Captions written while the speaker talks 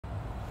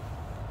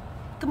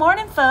Good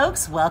morning,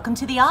 folks. Welcome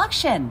to the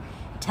auction.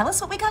 Tell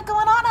us what we got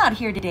going on out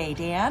here today,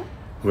 Dan.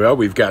 Well,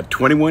 we've got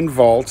 21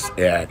 vaults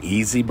at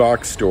Easy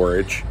Box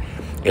Storage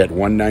at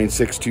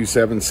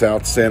 19627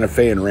 South Santa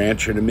Fe in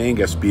Rancho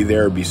Dominguez. Be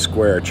there or be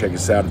square. Check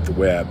us out at the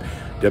web,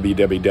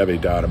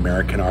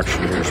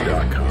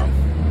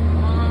 www.americanauctioneers.com.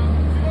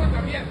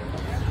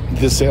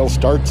 The sale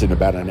starts in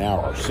about an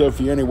hour, so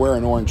if you're anywhere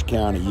in Orange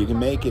County, you can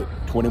make it.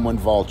 21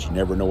 vaults, you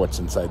never know what's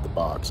inside the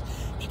box.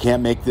 If you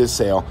can't make this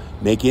sale,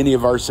 make any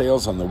of our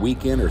sales on the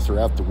weekend or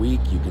throughout the week.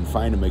 You can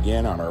find them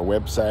again on our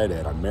website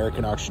at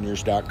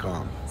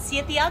americanauctioneers.com. See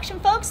you at the auction,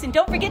 folks, and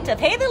don't forget to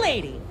pay the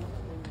lady.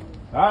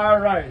 All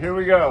right, here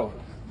we go.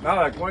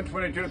 Alex,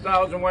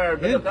 122,000 where?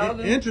 Bid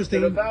 1,000?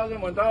 Interesting. Bid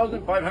 1,000,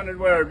 1,000, 500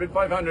 where? Bid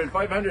 500,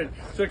 500,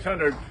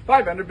 600,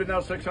 500 bid now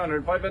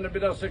 600, 500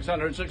 bid now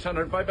 600,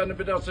 600, 500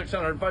 bid now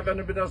 600,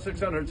 500 bid now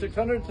 600,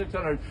 600,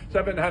 600,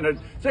 700,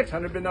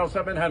 600 bid now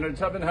 700,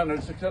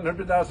 700, 600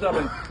 bid now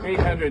 7,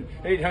 800,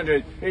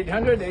 800,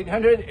 800,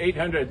 800,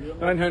 800,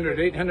 900,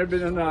 800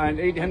 bid now 9,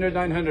 800,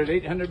 900,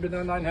 800 bid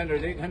now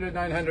 900, 800,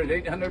 900,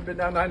 800 bid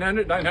now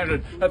 900,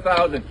 900,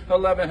 1,000,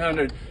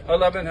 1,100,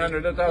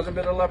 1,100, 1,000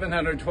 bid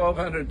 1,100,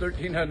 1,200,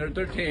 1,300,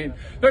 13,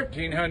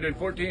 1,300,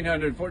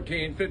 1,400,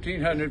 14,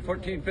 1,500,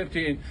 14,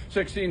 15,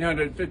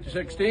 1,600,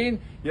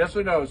 16, yes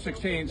or no,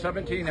 16,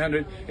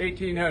 1,700,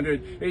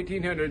 1,800,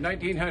 1,800,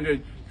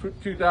 1,900,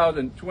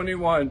 2,000,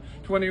 21,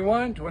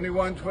 21,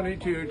 21,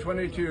 22,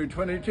 22,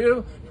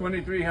 22,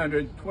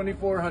 2,300,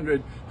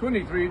 2,400,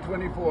 23,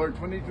 24,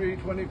 23,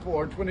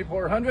 24,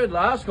 2,400,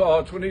 last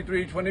call,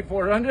 23,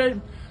 2,400,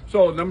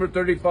 sold, number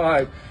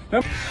 35.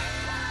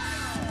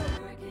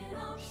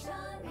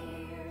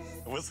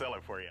 We'll sell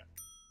it for you.